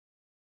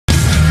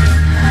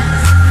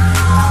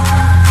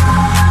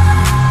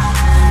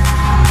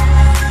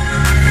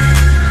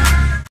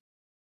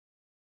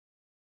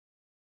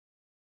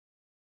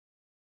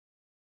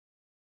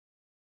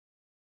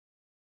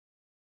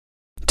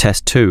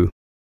Test 2.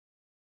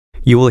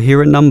 You will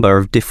hear a number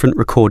of different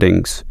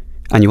recordings,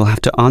 and you will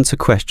have to answer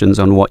questions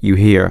on what you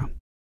hear.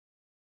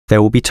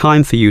 There will be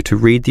time for you to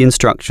read the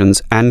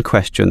instructions and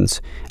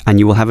questions, and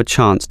you will have a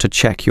chance to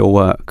check your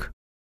work.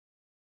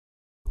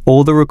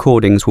 All the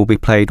recordings will be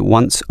played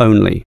once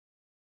only.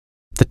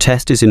 The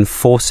test is in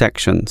 4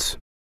 sections.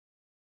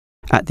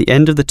 At the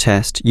end of the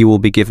test, you will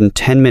be given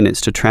 10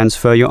 minutes to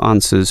transfer your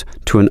answers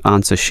to an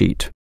answer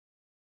sheet.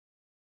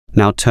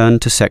 Now turn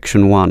to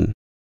Section 1.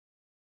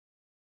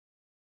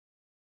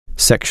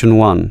 Section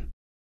 1.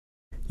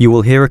 You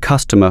will hear a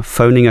customer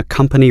phoning a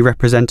company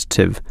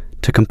representative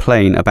to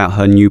complain about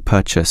her new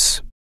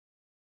purchase.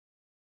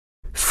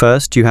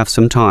 First, you have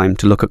some time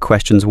to look at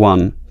questions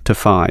 1 to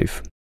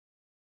 5.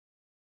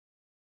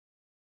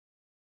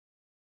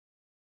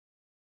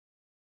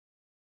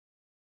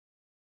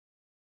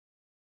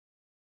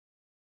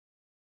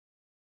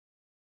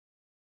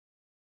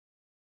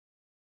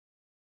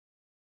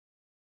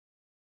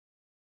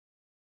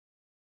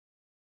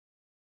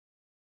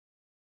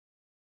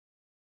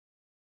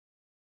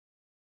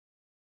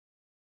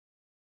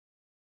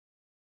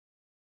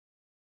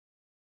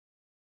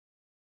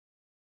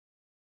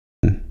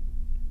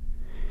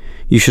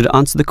 You should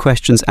answer the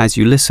questions as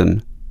you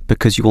listen,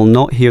 because you will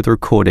not hear the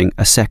recording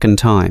a second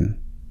time.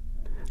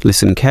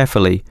 Listen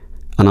carefully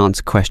and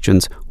answer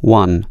questions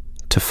 1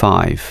 to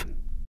 5.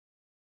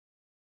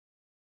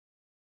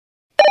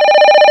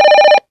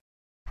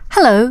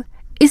 Hello,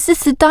 is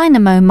this the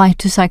Dynamo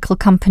motorcycle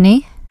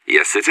company?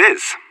 Yes, it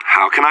is.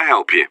 How can I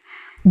help you?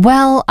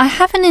 Well, I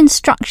have an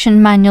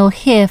instruction manual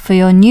here for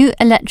your new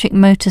electric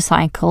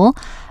motorcycle,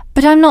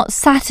 but I'm not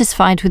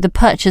satisfied with the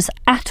purchase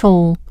at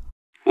all.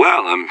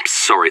 Well, I'm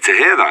sorry to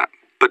hear that.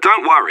 But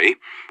don't worry,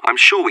 I'm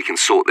sure we can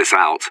sort this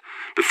out.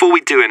 Before we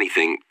do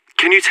anything,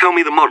 can you tell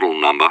me the model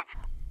number?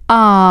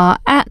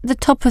 At the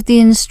top of the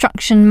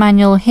instruction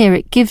manual here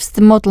it gives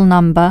the model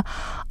number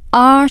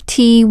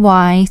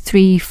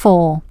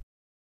RTY34.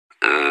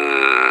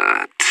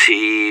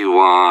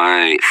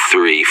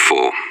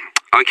 TY34.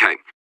 Okay.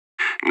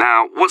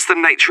 Now, what's the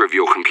nature of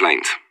your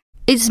complaint?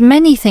 It's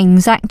many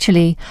things,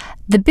 actually.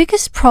 The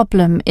biggest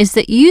problem is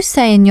that you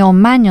say in your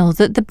manual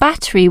that the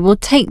battery will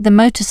take the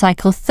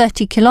motorcycle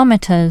 30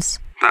 kilometres.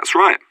 That's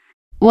right.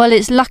 Well,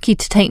 it's lucky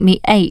to take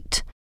me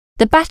 8.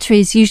 The battery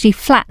is usually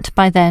flat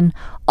by then,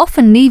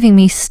 often leaving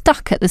me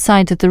stuck at the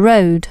side of the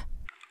road.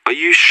 Are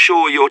you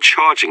sure you're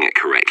charging it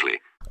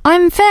correctly?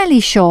 I'm fairly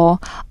sure.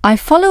 I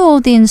follow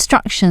all the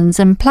instructions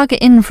and plug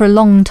it in for a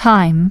long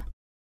time.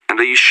 And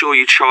are you sure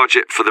you charge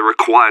it for the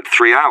required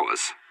 3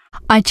 hours?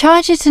 I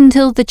charge it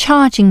until the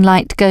charging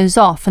light goes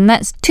off, and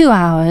that's 2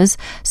 hours,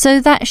 so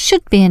that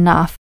should be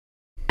enough.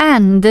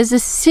 And there's a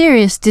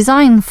serious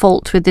design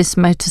fault with this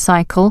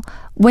motorcycle.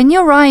 When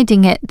you're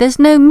riding it, there's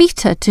no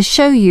meter to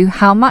show you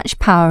how much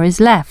power is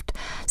left,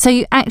 so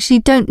you actually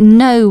don't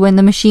know when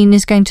the machine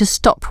is going to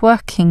stop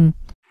working.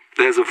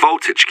 There's a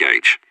voltage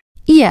gauge.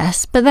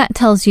 Yes, but that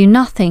tells you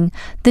nothing.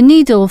 The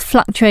needle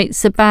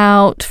fluctuates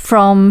about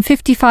from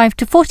 55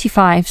 to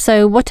 45,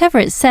 so whatever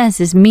it says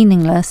is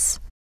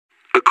meaningless.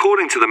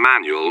 According to the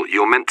manual,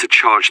 you're meant to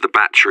charge the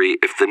battery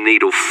if the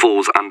needle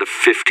falls under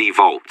 50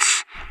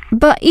 volts.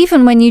 But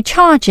even when you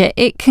charge it,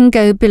 it can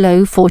go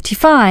below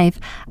 45.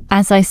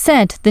 As I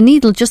said, the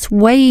needle just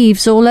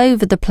waves all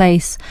over the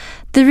place.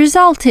 The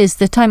result is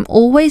that I'm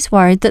always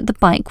worried that the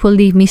bike will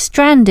leave me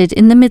stranded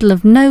in the middle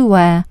of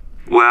nowhere.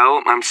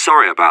 Well, I'm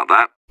sorry about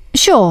that.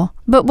 Sure,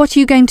 but what are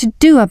you going to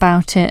do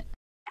about it?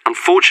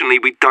 Unfortunately,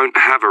 we don't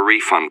have a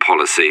refund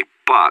policy.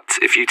 But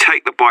if you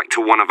take the bike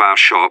to one of our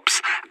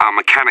shops, our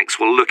mechanics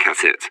will look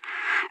at it.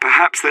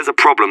 Perhaps there's a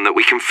problem that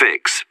we can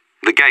fix.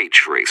 The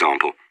gauge, for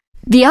example.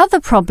 The other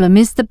problem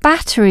is the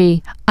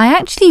battery. I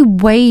actually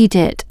weighed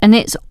it, and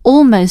it's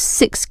almost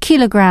 6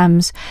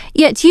 kilograms.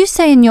 Yet you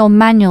say in your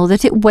manual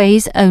that it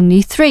weighs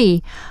only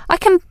 3. I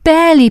can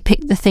barely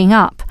pick the thing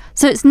up,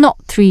 so it's not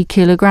 3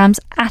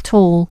 kilograms at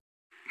all.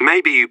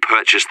 Maybe you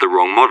purchased the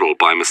wrong model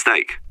by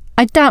mistake.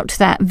 I doubt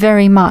that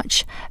very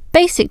much.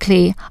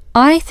 Basically,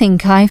 I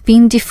think I've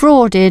been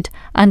defrauded,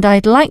 and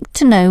I'd like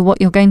to know what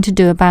you're going to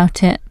do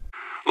about it.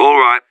 All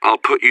right, I'll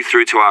put you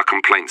through to our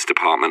complaints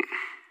department.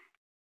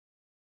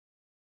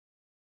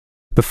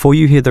 Before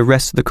you hear the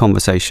rest of the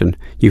conversation,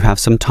 you have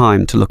some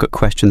time to look at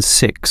questions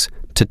 6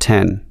 to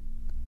 10.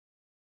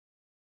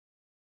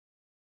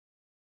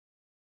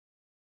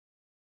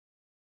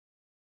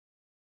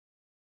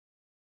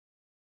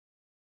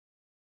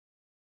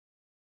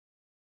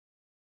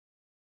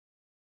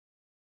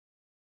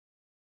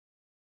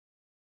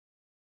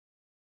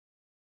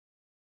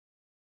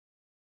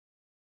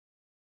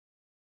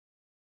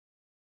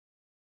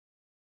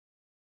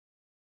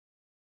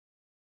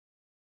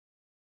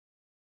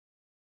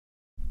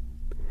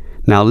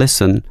 Now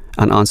listen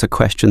and answer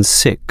questions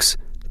 6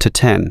 to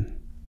 10.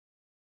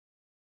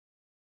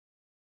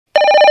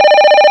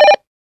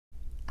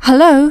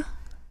 Hello?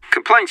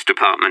 complaints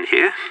department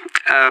here.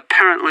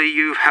 Apparently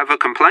you have a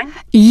complaint?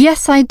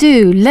 Yes, I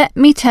do. Let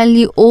me tell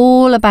you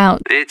all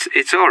about...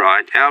 It's all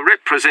right. Our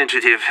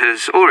representative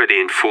has already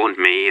informed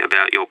me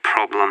about your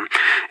problem.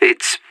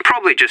 It's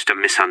probably just a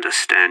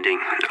misunderstanding.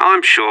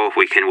 I'm sure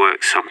we can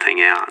work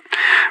something out.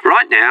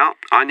 Right now,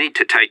 I need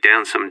to take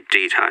down some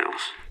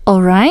details.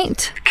 All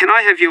right. Can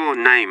I have your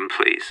name,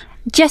 please?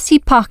 Jessie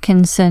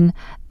Parkinson.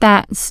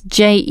 That's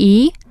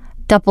Jessie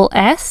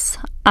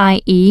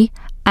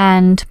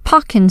and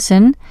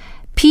Parkinson,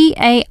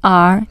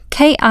 Parkinson.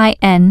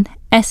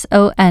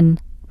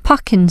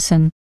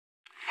 Parkinson.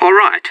 All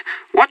right.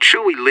 What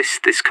shall we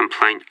list this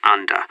complaint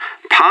under?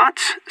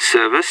 Parts,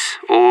 service,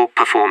 or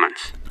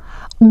performance?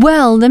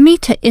 Well, the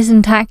meter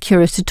isn't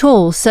accurate at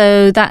all,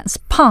 so that's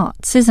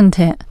parts, isn't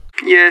it?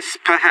 Yes,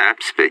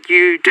 perhaps, but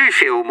you do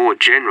feel more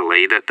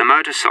generally that the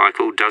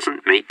motorcycle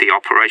doesn't meet the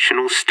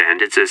operational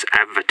standards as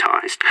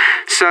advertised.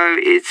 So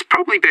it's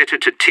probably better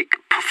to tick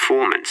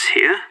performance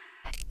here.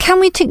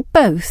 Can we tick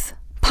both?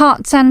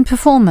 Parts and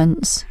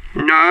performance?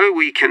 No,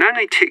 we can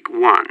only tick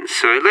one,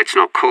 so let's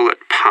not call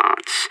it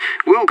parts.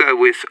 We'll go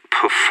with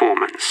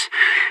performance.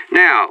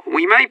 Now,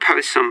 we may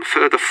post some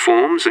further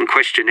forms and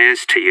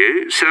questionnaires to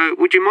you, so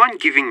would you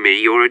mind giving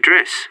me your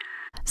address?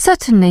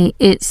 Certainly,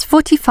 it's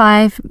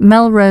 45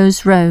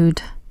 Melrose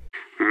Road.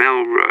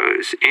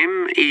 Melrose,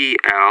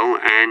 M-E-L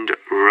and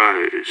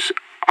Rose.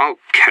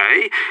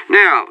 OK.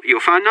 Now, your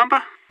phone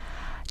number?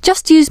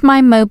 Just use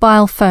my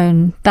mobile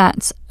phone.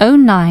 That's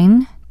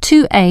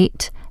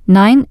 0928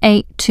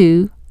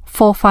 982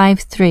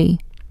 453.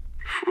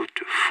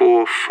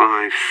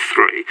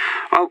 453.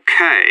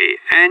 OK.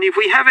 And if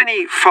we have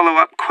any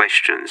follow-up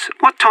questions,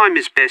 what time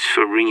is best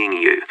for ringing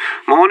you?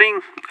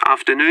 Morning?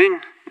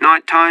 Afternoon?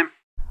 Night time?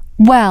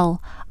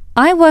 Well,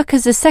 I work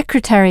as a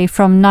secretary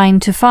from 9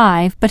 to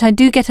 5, but I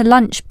do get a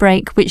lunch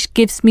break which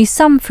gives me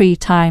some free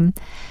time.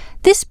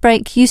 This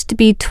break used to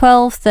be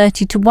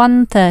 12:30 to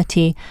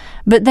 1:30,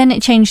 but then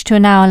it changed to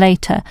an hour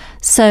later,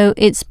 so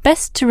it's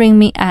best to ring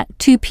me at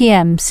 2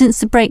 p.m. since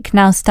the break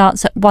now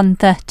starts at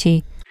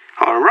 1:30.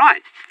 All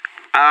right.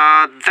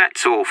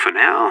 That's all for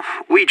now.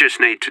 We just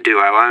need to do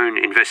our own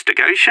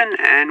investigation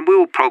and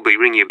we'll probably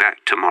ring you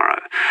back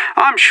tomorrow.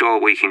 I'm sure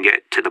we can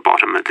get to the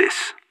bottom of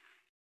this.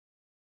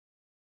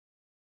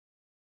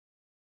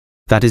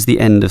 That is the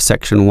end of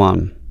section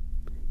 1.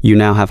 You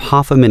now have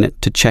half a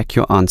minute to check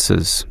your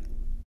answers.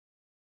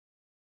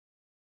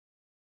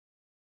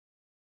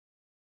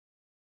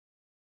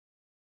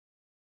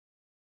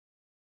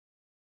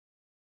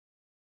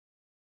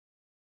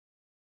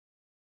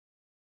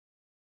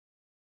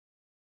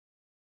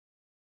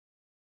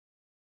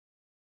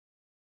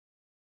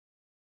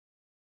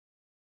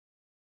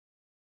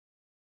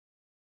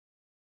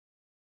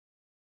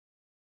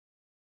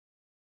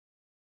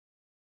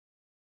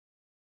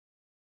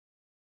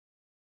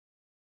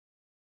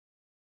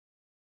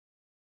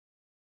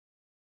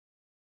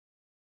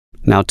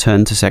 Now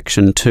turn to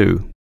section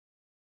 2.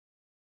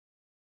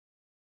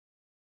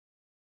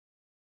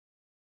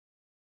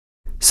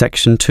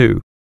 Section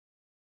 2.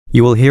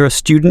 You will hear a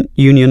student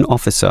union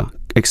officer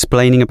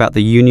explaining about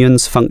the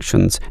union's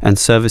functions and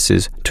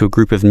services to a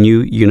group of new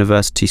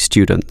university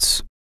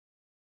students.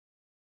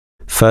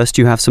 First,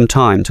 you have some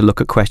time to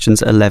look at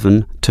questions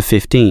 11 to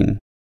 15.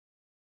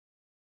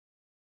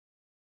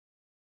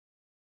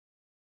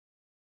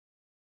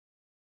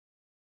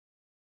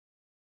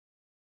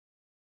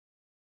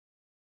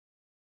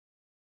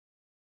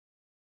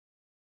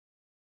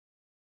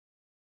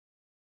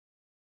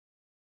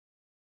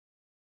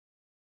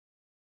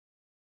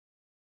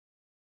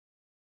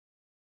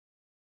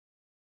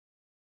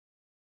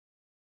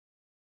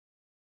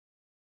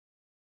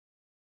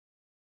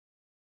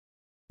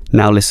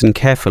 Now listen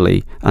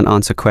carefully and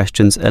answer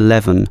questions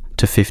 11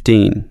 to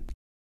 15.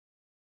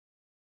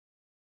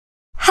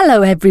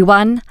 Hello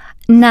everyone.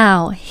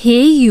 Now,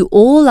 here you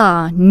all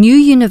are, new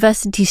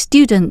university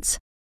students.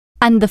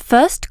 And the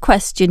first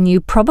question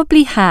you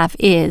probably have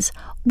is,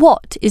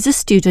 what is a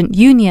student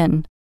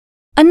union?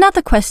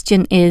 Another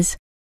question is,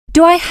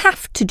 do I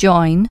have to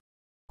join?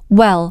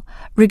 Well,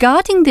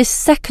 regarding this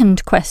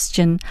second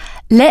question,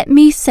 let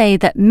me say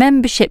that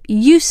membership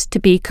used to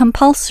be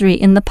compulsory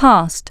in the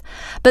past,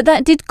 but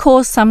that did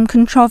cause some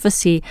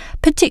controversy,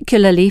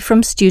 particularly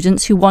from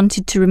students who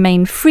wanted to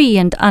remain free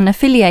and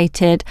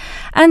unaffiliated,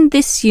 and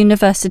this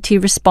university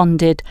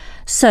responded.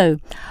 So,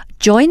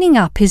 joining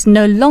up is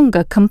no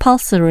longer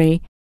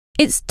compulsory.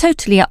 It's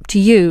totally up to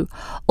you,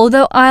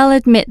 although I'll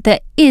admit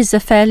there is a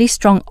fairly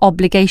strong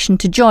obligation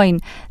to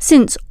join,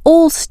 since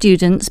all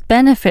students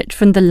benefit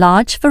from the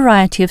large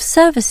variety of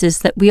services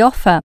that we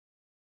offer.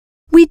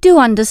 We do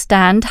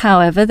understand,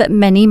 however, that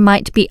many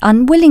might be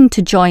unwilling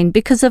to join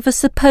because of a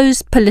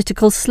supposed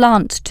political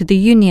slant to the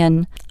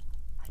union.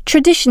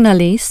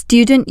 Traditionally,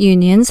 student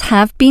unions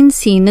have been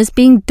seen as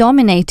being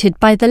dominated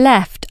by the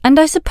left, and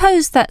I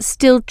suppose that's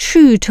still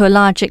true to a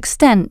large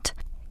extent.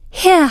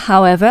 Here,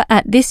 however,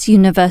 at this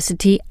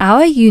university,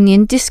 our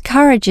union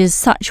discourages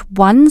such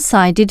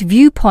one-sided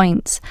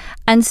viewpoints,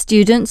 and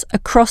students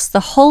across the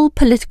whole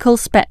political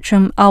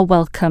spectrum are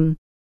welcome.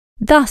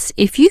 Thus,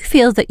 if you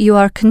feel that you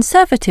are a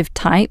conservative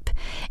type,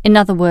 in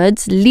other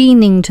words,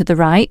 leaning to the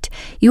right,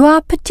 you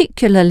are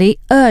particularly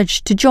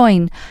urged to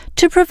join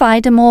to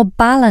provide a more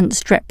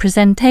balanced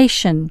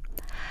representation.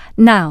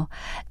 Now,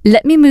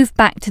 let me move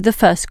back to the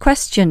first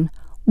question.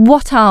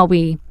 What are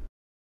we?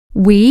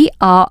 We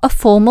are a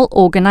formal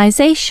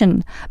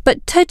organisation,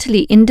 but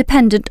totally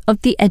independent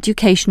of the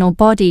educational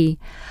body.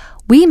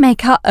 We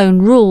make our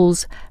own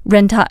rules,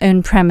 rent our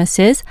own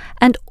premises,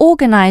 and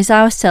organise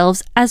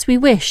ourselves as we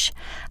wish,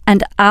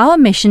 and our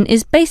mission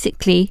is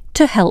basically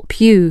to help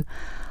you.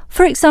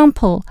 For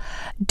example,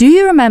 do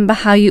you remember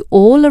how you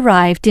all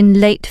arrived in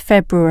late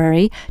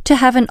February to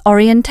have an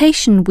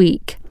orientation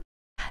week?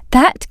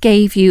 That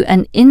gave you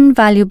an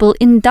invaluable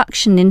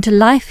induction into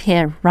life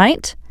here,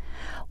 right?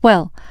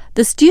 Well,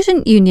 the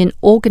student union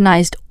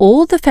organised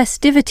all the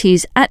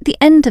festivities at the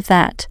end of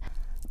that.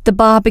 The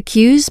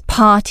barbecues,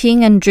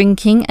 partying and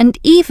drinking, and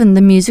even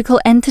the musical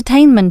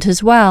entertainment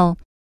as well.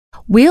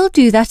 We'll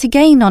do that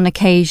again on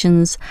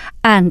occasions,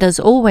 and as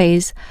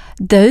always,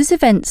 those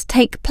events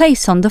take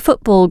place on the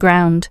football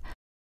ground.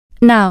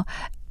 Now,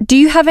 do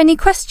you have any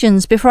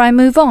questions before I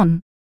move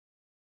on?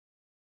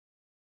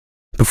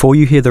 Before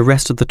you hear the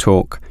rest of the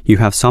talk, you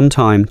have some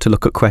time to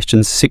look at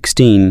questions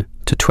 16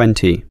 to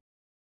 20.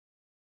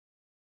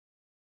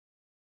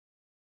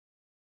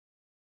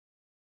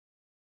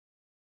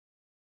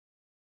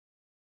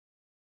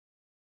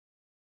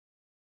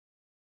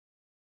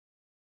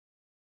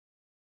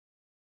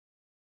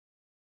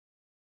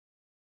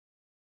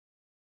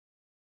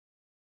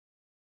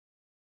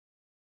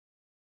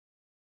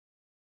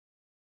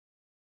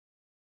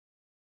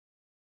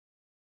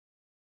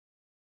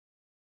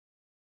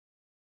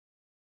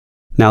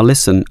 Now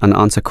listen and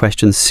answer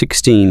questions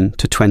 16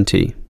 to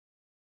 20.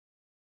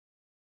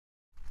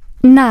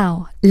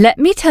 Now, let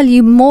me tell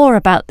you more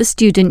about the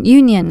student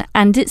union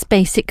and its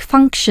basic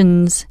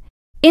functions.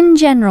 In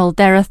general,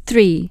 there are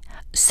three: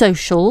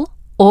 social,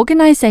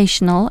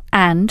 organisational,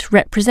 and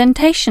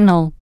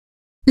representational.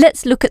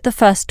 Let's look at the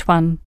first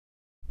one.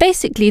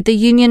 Basically, the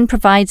union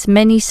provides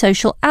many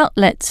social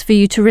outlets for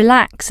you to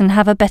relax and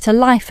have a better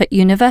life at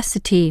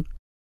university.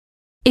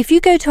 If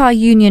you go to our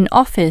union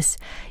office,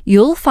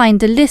 you'll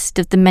find a list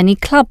of the many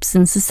clubs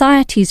and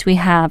societies we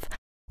have,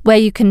 where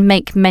you can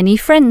make many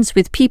friends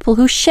with people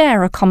who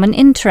share a common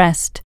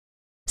interest.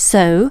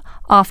 So,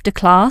 after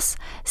class,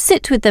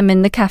 sit with them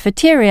in the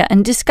cafeteria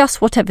and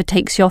discuss whatever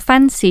takes your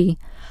fancy.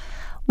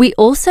 We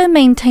also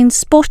maintain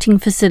sporting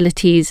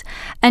facilities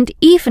and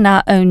even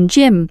our own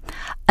gym,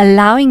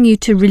 allowing you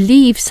to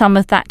relieve some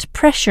of that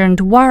pressure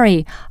and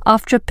worry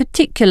after a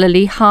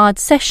particularly hard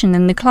session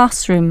in the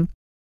classroom.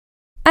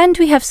 And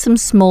we have some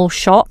small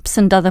shops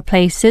and other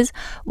places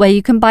where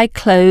you can buy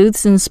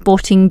clothes and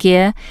sporting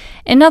gear,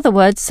 in other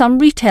words, some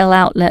retail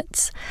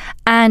outlets.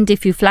 And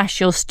if you flash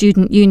your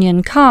student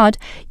union card,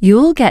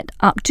 you'll get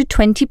up to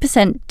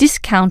 20%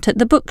 discount at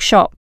the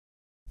bookshop.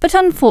 But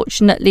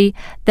unfortunately,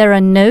 there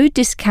are no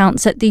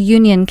discounts at the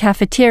union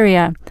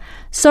cafeteria.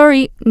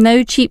 Sorry,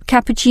 no cheap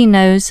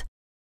cappuccinos.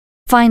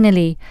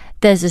 Finally,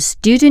 there's a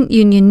student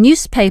union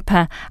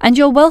newspaper, and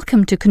you're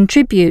welcome to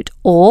contribute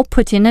or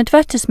put in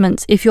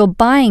advertisements if you're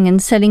buying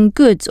and selling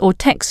goods or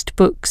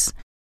textbooks.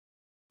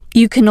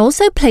 You can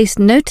also place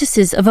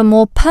notices of a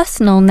more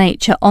personal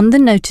nature on the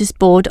notice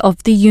board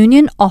of the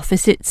union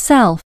office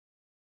itself.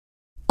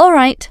 All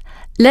right,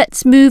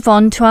 let's move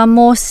on to our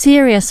more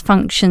serious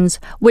functions,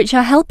 which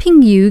are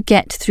helping you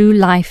get through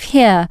life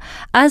here,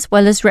 as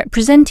well as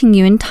representing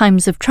you in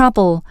times of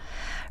trouble.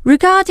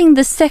 Regarding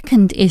the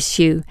second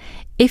issue,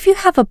 if you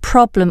have a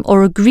problem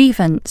or a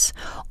grievance,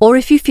 or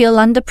if you feel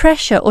under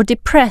pressure or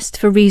depressed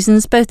for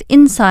reasons both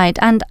inside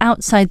and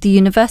outside the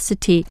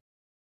university,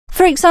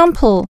 for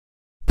example,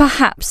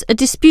 perhaps a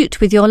dispute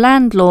with your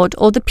landlord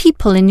or the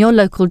people in your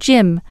local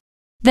gym,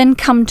 then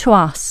come to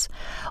us.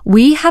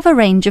 We have a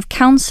range of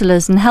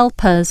counsellors and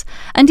helpers,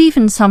 and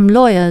even some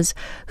lawyers,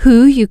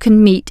 who you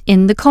can meet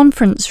in the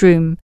conference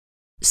room.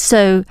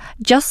 So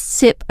just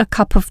sip a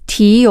cup of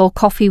tea or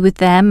coffee with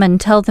them and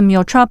tell them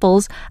your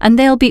troubles, and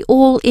they'll be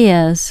all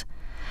ears.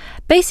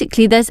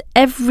 Basically, there's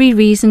every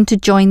reason to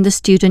join the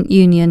student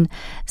union,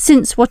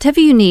 since whatever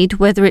you need,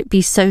 whether it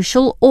be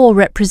social or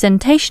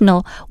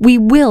representational, we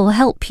will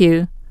help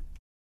you.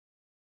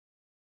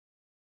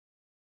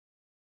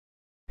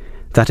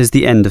 That is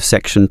the end of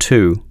section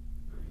 2.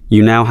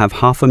 You now have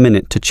half a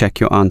minute to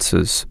check your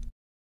answers.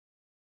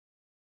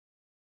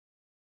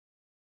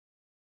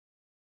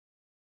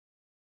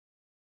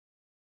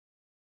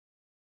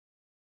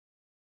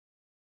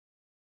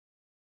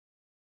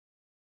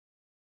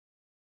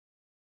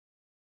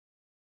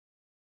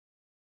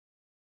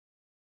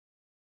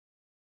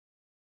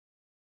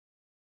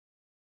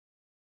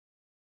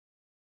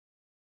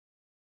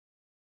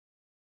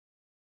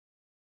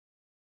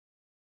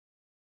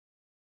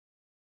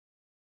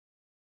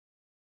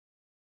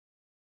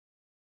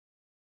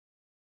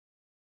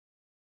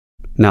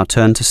 Now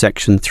turn to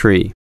section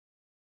 3.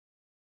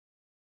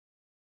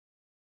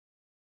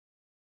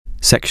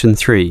 Section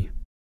 3.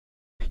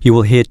 You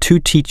will hear two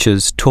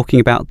teachers talking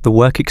about the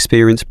work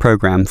experience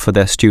program for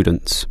their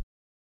students.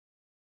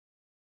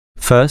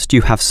 First,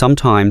 you have some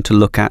time to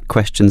look at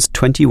questions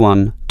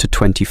 21 to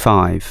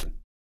 25.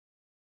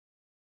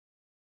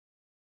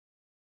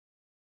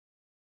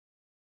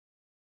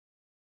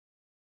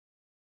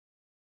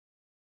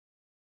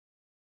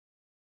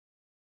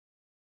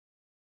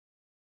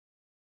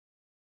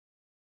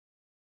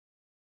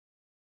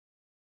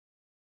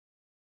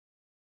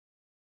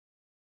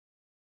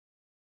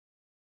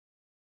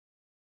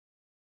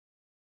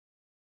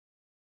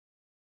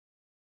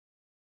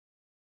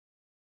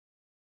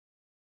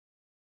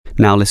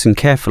 Now listen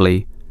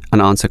carefully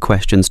and answer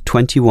questions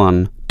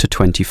 21 to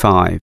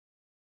 25.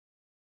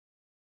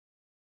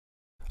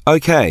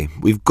 OK,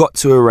 we've got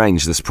to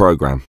arrange this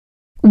programme.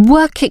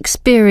 Work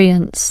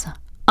experience.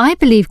 I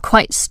believe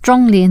quite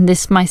strongly in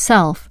this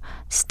myself.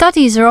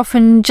 Studies are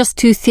often just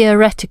too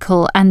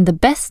theoretical and the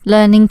best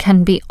learning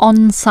can be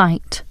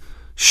on-site.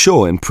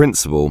 Sure, in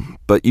principle,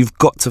 but you've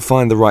got to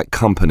find the right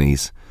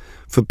companies.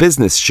 For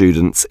business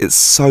students, it's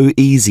so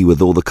easy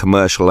with all the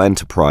commercial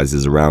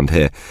enterprises around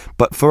here,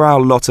 but for our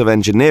lot of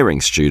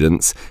engineering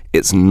students,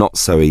 it's not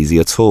so easy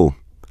at all.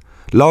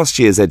 Last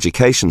year's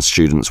education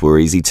students were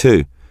easy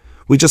too.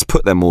 We just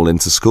put them all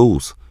into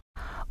schools.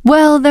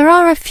 Well, there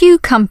are a few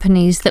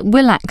companies that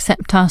will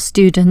accept our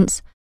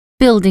students.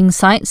 Building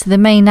sites are the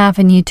main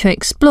avenue to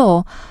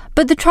explore,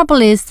 but the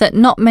trouble is that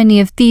not many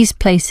of these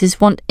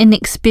places want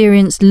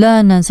inexperienced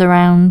learners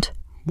around.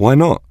 Why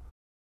not?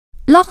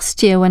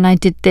 Last year when I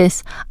did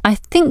this, I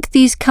think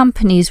these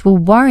companies were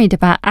worried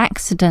about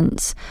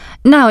accidents.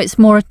 Now it's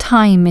more a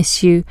time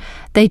issue.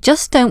 They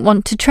just don't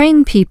want to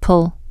train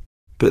people.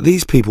 But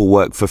these people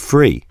work for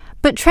free.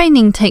 But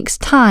training takes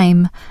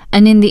time,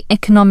 and in the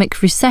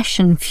economic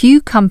recession,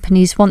 few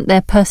companies want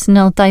their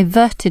personnel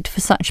diverted for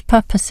such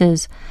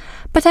purposes.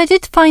 But I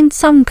did find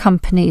some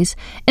companies,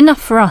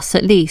 enough for us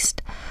at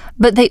least,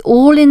 but they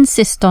all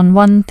insist on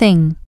one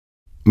thing.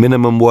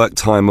 Minimum work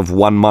time of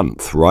 1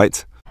 month,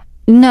 right?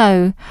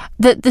 No,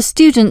 that the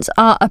students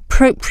are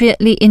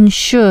appropriately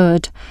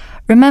insured.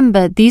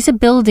 Remember, these are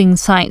building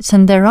sites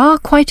and there are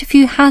quite a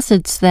few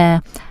hazards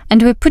there,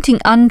 and we're putting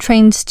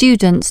untrained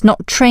students,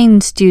 not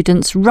trained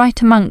students,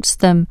 right amongst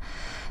them.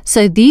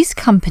 So these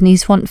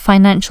companies want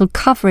financial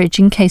coverage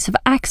in case of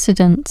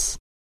accidents.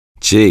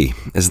 Gee,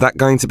 is that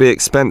going to be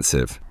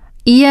expensive?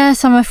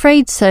 Yes, I'm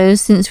afraid so,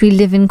 since we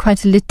live in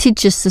quite a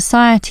litigious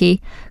society.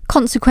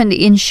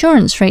 Consequently,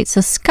 insurance rates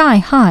are sky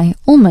high,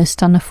 almost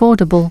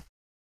unaffordable.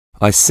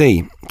 I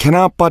see. Can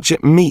our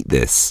budget meet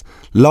this?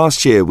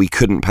 Last year we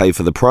couldn't pay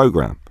for the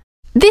programme.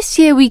 This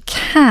year we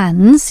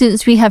can,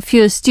 since we have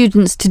fewer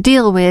students to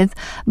deal with,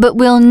 but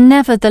we'll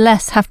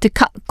nevertheless have to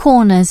cut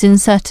corners in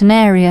certain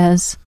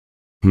areas.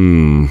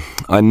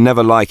 I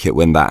never like it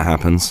when that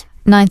happens.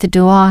 Neither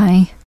do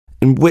I.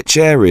 In which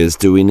areas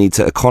do we need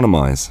to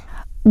economise?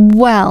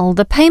 Well,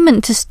 the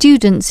payment to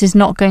students is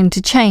not going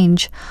to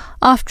change.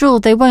 After all,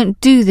 they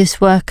won't do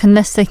this work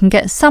unless they can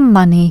get some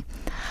money.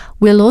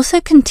 We'll also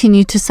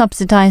continue to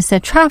subsidise their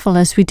travel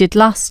as we did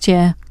last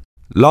year.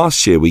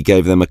 Last year we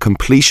gave them a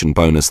completion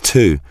bonus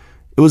too.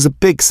 It was a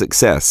big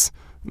success.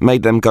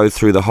 Made them go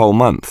through the whole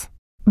month.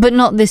 But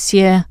not this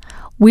year.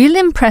 We'll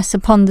impress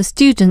upon the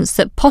students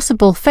that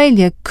possible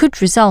failure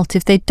could result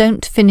if they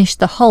don't finish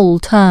the whole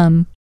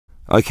term.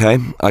 OK,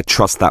 I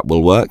trust that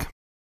will work.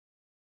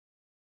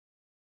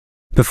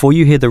 Before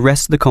you hear the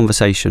rest of the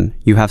conversation,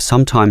 you have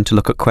some time to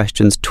look at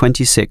questions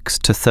 26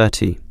 to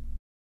 30.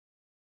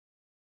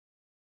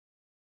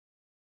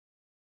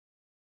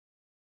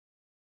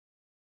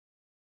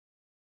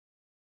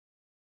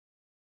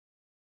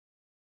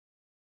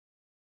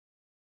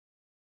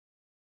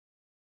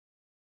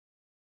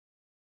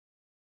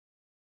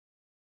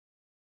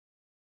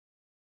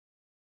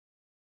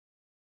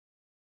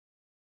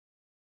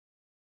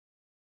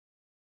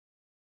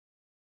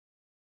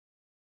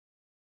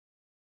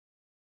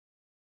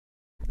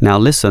 Now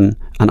listen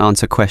and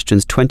answer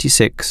questions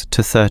 26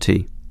 to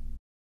 30.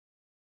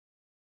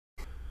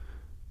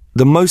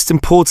 The most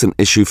important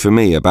issue for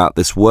me about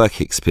this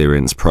work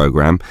experience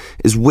programme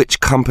is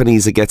which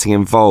companies are getting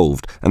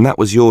involved, and that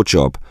was your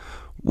job.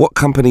 What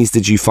companies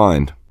did you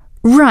find?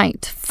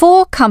 Right,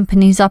 4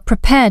 companies are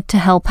prepared to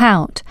help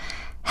out.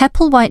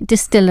 Hepplewhite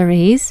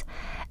Distilleries,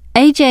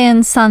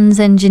 AJ &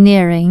 Sons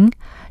Engineering,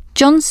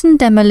 Johnson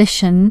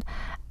Demolition,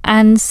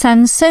 and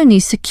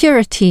Sansoni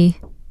Security.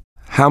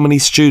 How many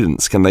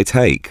students can they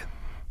take?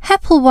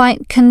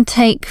 Hepplewhite can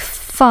take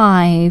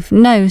 5,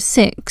 no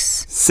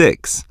 6.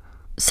 6?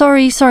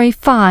 Sorry,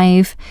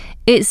 5.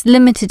 It's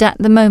limited at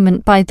the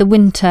moment by the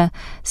winter,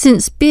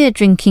 since beer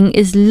drinking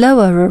is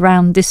lower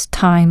around this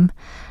time.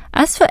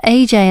 As for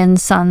AJ &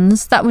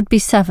 Sons, that would be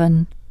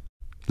 7.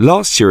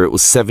 Last year it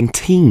was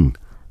 17.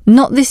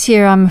 Not this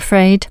year, I'm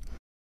afraid.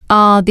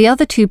 The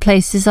other 2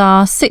 places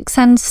are 6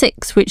 and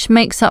 6, which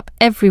makes up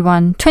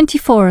everyone,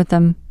 24 of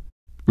them.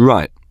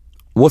 Right.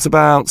 What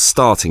about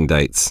starting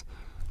dates?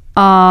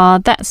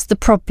 That's the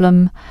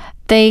problem.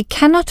 They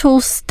cannot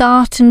all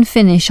start and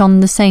finish on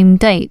the same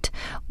date,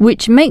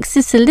 which makes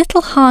this a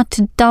little hard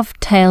to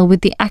dovetail with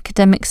the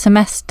academic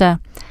semester.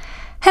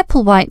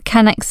 Hepplewhite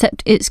can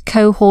accept its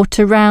cohort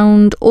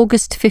around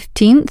August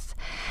 15th.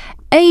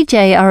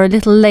 AJ are a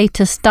little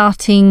later,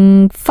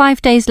 starting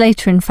 5 days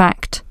later, in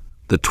fact.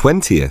 The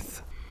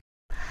 20th.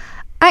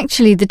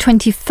 Actually, the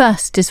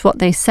 21st is what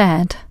they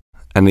said.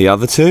 And the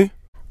other two?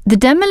 The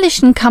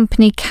demolition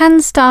company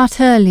can start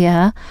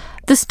earlier,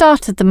 the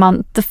start of the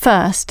month, the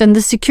 1st, and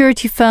the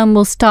security firm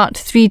will start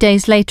 3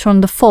 days later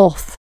on the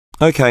 4th.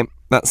 OK,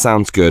 that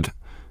sounds good.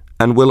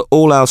 And will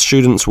all our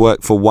students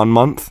work for 1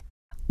 month?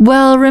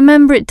 Well,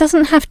 remember, it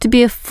doesn't have to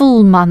be a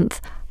full month,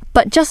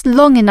 but just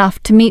long enough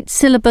to meet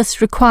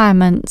syllabus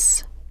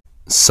requirements.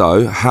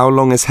 So, how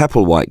long is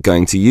Hepplewhite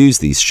going to use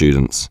these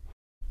students?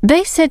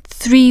 They said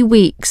 3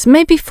 weeks,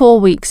 maybe 4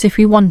 weeks if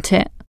we want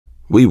it.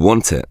 We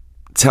want it.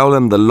 Tell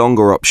them the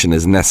longer option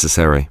is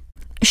necessary.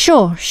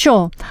 Sure.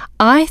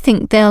 I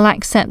think they'll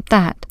accept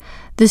that.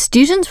 The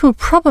students will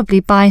probably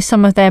buy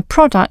some of their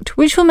product,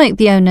 which will make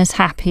the owners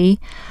happy.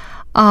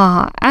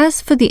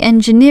 As for the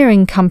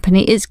engineering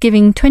company, it's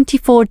giving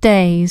 24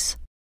 days.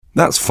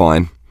 That's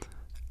fine.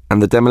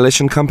 And the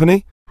demolition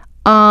company?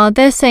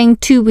 They're saying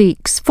 2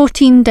 weeks,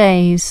 14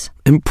 days.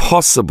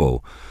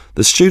 Impossible.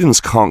 The students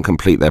can't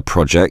complete their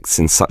projects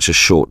in such a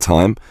short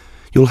time.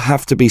 You'll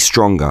have to be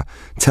stronger.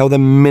 Tell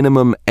them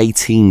minimum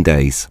 18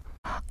 days.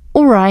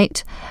 All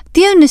right.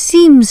 The owner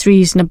seems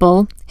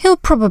reasonable. He'll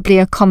probably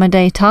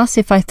accommodate us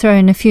if I throw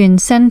in a few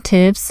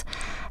incentives.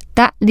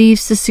 That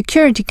leaves the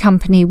security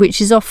company,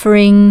 which is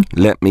offering...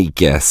 Let me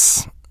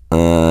guess.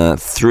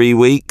 3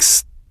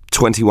 weeks,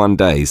 21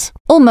 days.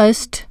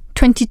 Almost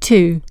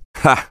 22.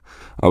 Ha!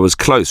 I was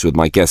close with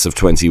my guess of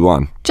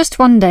 21. Just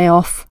 1 day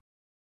off.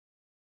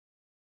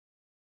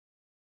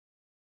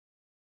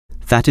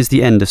 That is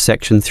the end of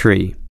section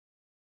 3.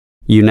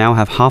 You now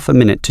have half a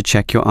minute to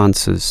check your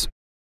answers.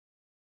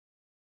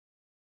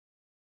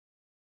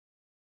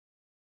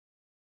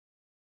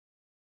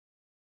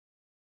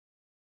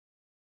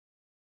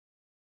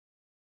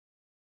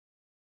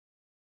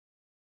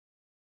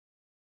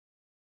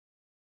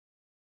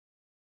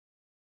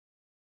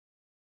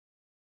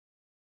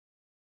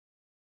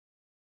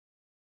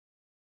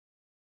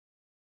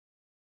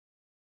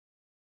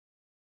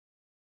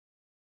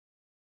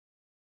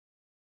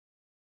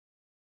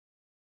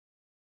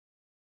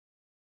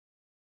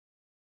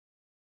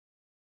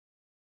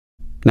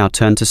 Now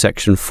turn to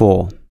section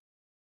 4.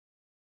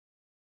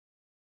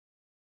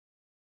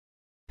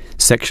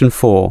 Section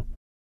 4.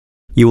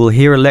 You will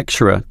hear a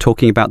lecturer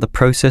talking about the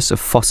process of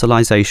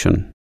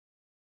fossilization.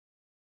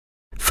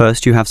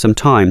 First, you have some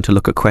time to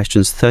look at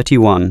questions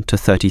 31 to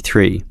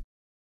 33.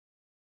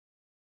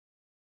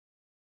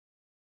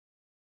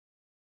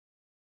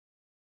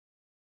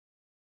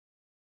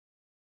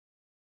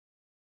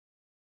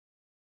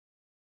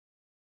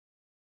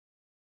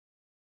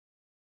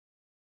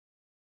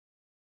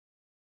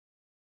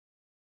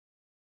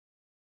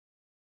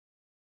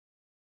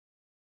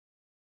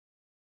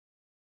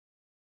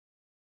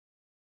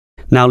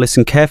 Now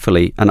listen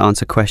carefully and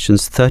answer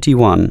questions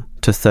 31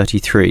 to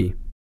 33.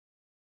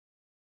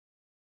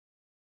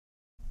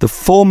 The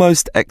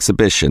foremost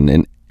exhibition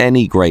in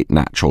any great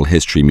natural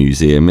history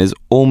museum is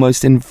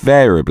almost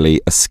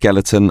invariably a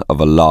skeleton of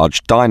a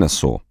large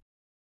dinosaur.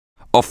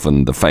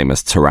 Often the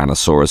famous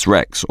Tyrannosaurus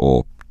rex,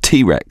 or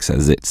T-Rex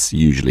as it's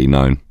usually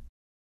known.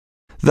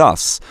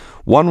 Thus,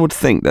 one would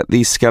think that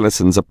these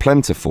skeletons are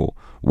plentiful,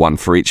 one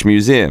for each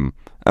museum,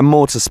 and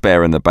more to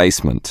spare in the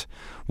basement.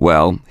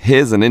 Well,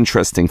 here's an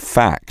interesting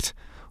fact.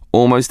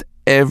 Almost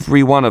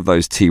every one of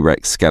those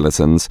T-Rex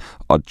skeletons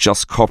are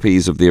just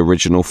copies of the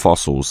original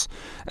fossils,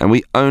 and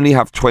we only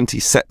have 20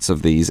 sets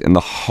of these in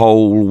the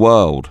whole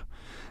world.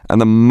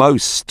 And the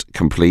most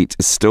complete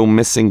is still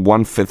missing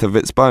 1/5 of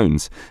its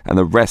bones, and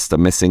the rest are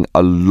missing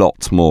a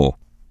lot more.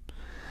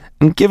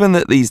 And given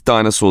that these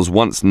dinosaurs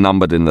once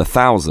numbered in the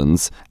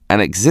thousands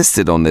and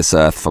existed on this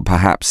earth for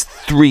perhaps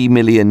 3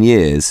 million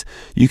years,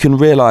 you can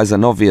realize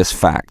an obvious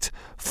fact.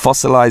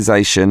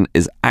 Fossilization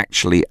is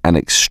actually an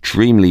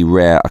extremely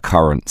rare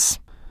occurrence.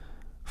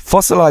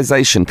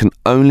 Fossilization can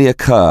only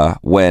occur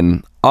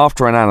when,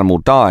 after an animal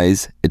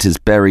dies, it is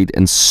buried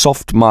in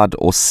soft mud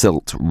or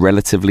silt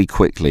relatively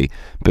quickly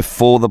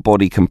before the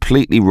body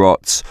completely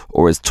rots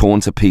or is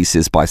torn to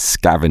pieces by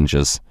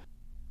scavengers.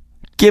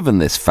 Given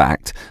this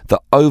fact,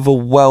 the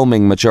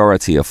overwhelming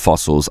majority of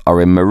fossils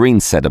are in marine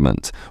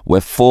sediment,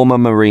 where former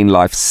marine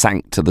life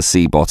sank to the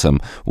sea bottom,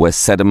 where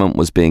sediment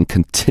was being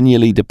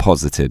continually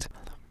deposited.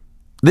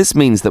 This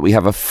means that we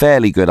have a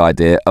fairly good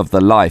idea of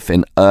the life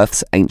in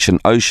Earth's ancient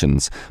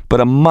oceans,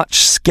 but a much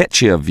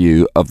sketchier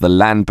view of the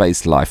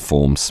land-based life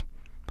forms.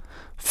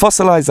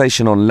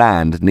 Fossilization on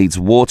land needs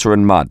water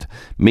and mud,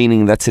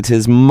 meaning that it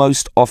is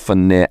most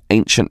often near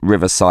ancient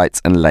river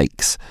sites and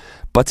lakes.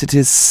 But it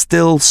is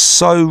still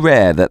so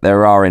rare that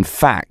there are, in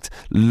fact,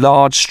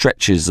 large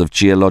stretches of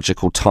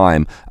geological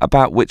time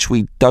about which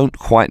we don't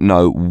quite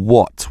know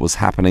what was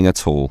happening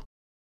at all.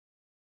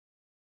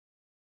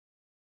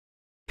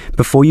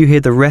 Before you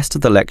hear the rest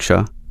of the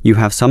lecture, you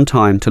have some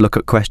time to look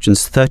at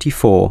questions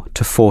 34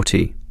 to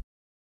 40.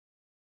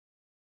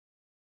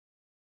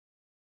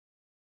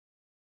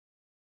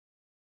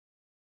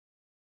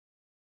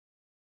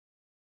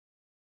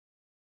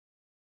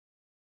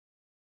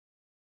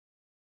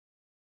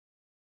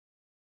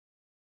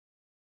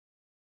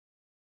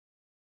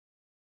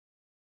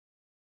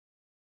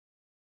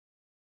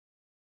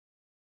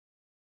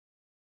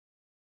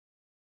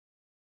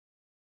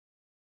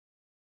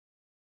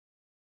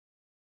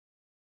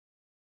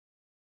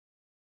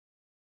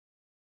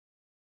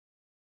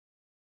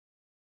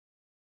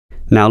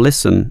 Now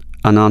listen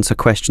and answer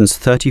questions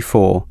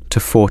 34 to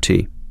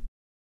 40.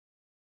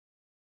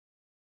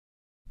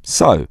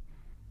 So,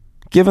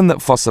 given that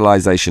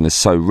fossilization is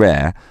so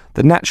rare,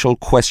 the natural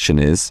question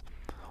is,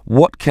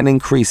 what can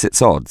increase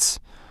its odds?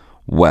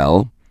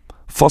 Well,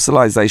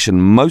 fossilization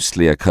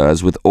mostly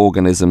occurs with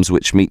organisms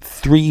which meet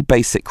three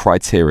basic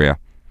criteria.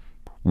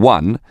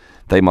 1,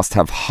 they must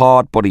have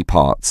hard body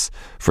parts,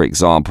 for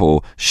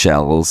example,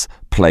 shells,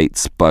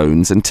 plates,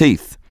 bones and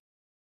teeth.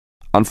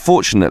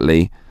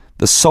 Unfortunately,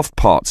 the soft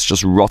parts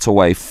just rot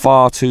away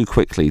far too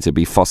quickly to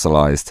be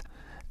fossilized.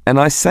 And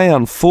I say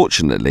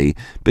unfortunately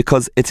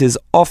because it is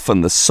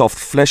often the soft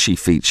fleshy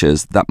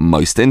features that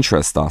most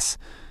interest us.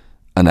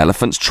 An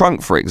elephant's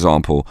trunk, for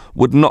example,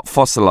 would not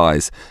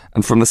fossilize,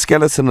 and from the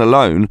skeleton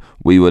alone,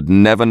 we would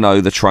never know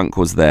the trunk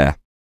was there.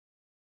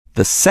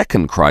 The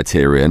second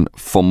criterion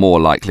for more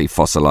likely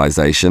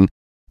fossilization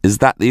is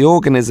that the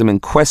organism in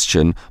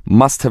question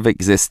must have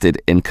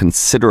existed in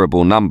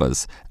considerable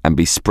numbers and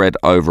be spread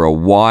over a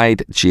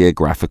wide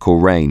geographical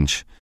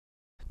range.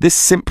 This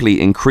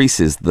simply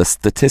increases the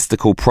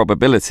statistical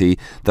probability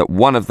that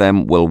one of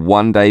them will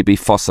one day be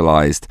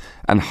fossilized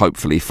and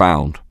hopefully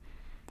found.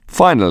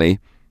 Finally,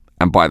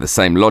 and by the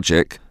same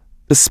logic,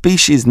 the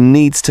species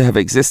needs to have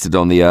existed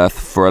on the Earth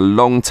for a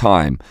long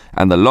time,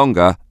 and the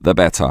longer, the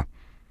better.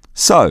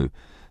 So,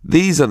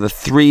 these are the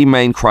three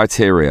main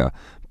criteria,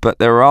 but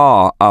there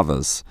are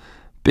others.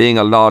 Being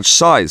a large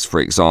size, for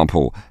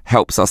example,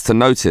 helps us to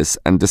notice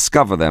and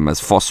discover them as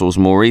fossils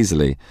more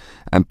easily,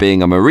 and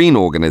being a marine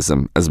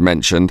organism, as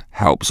mentioned,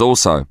 helps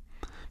also.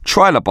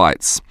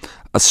 Trilobites,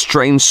 a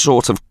strange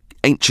sort of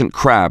ancient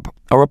crab,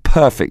 are a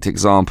perfect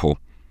example.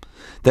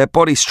 Their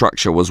body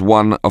structure was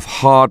one of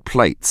hard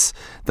plates.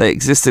 They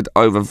existed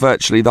over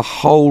virtually the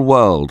whole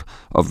world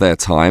of their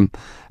time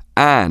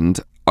and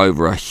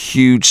over a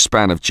huge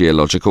span of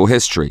geological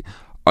history,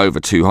 over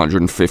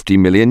 250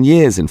 million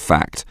years in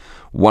fact,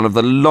 one of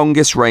the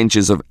longest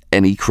ranges of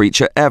any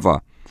creature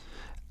ever.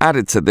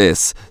 Added to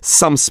this,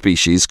 some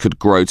species could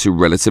grow to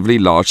relatively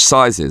large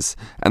sizes,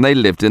 and they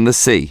lived in the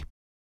sea.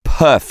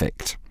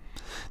 Perfect.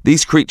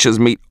 These creatures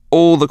meet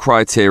all the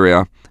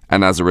criteria,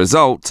 and as a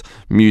result,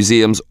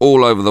 museums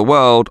all over the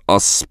world are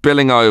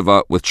spilling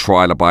over with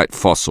trilobite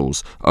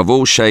fossils of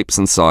all shapes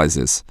and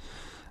sizes.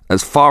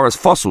 As far as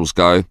fossils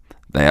go,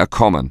 they are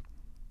common.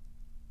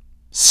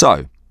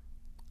 So,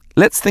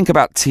 let's think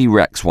about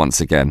T-Rex once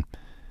again.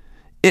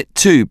 It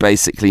too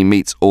basically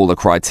meets all the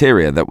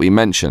criteria that we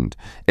mentioned.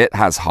 It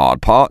has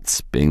hard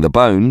parts, being the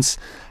bones,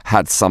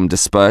 had some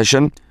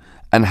dispersion,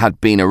 and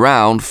had been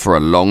around for a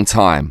long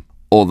time,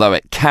 although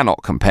it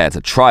cannot compare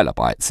to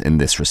trilobites in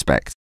this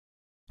respect.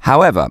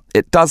 However,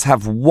 it does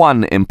have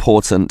one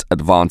important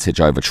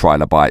advantage over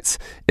trilobites.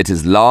 It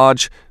is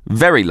large,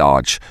 very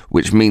large,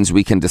 which means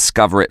we can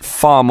discover it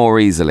far more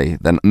easily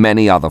than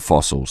many other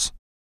fossils.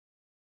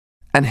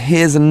 And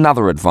here's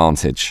another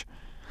advantage.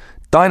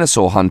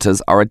 Dinosaur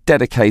hunters are a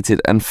dedicated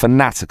and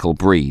fanatical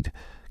breed,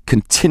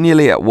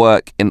 continually at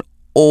work in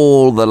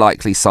all the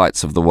likely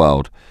sites of the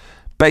world.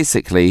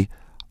 Basically,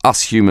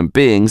 us human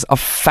beings are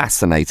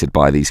fascinated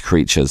by these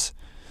creatures.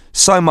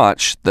 So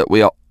much that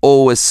we are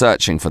always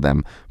searching for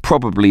them,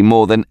 probably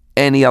more than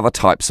any other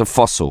types of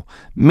fossil,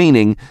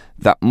 meaning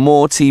that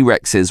more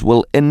T-Rexes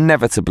will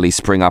inevitably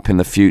spring up in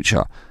the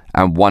future,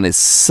 and one is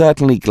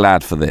certainly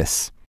glad for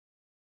this.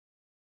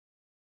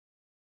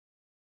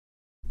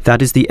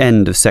 That is the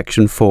end of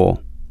section 4.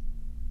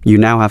 You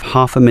now have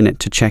half a minute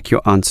to check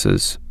your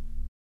answers.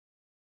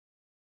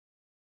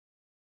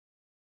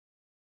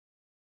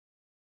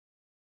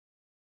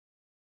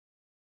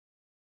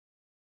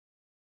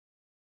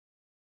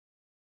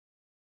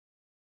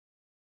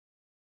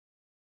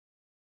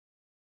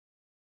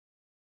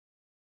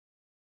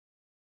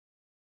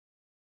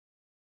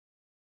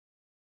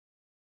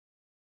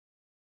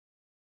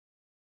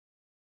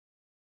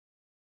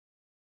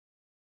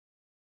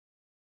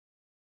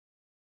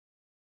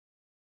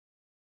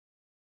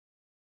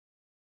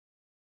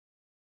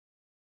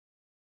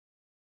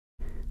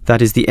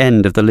 That is the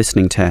end of the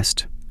listening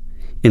test.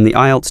 In the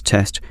Ielts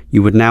test,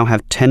 you would now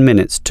have 10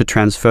 minutes to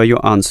transfer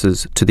your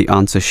answers to the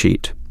answer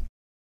sheet.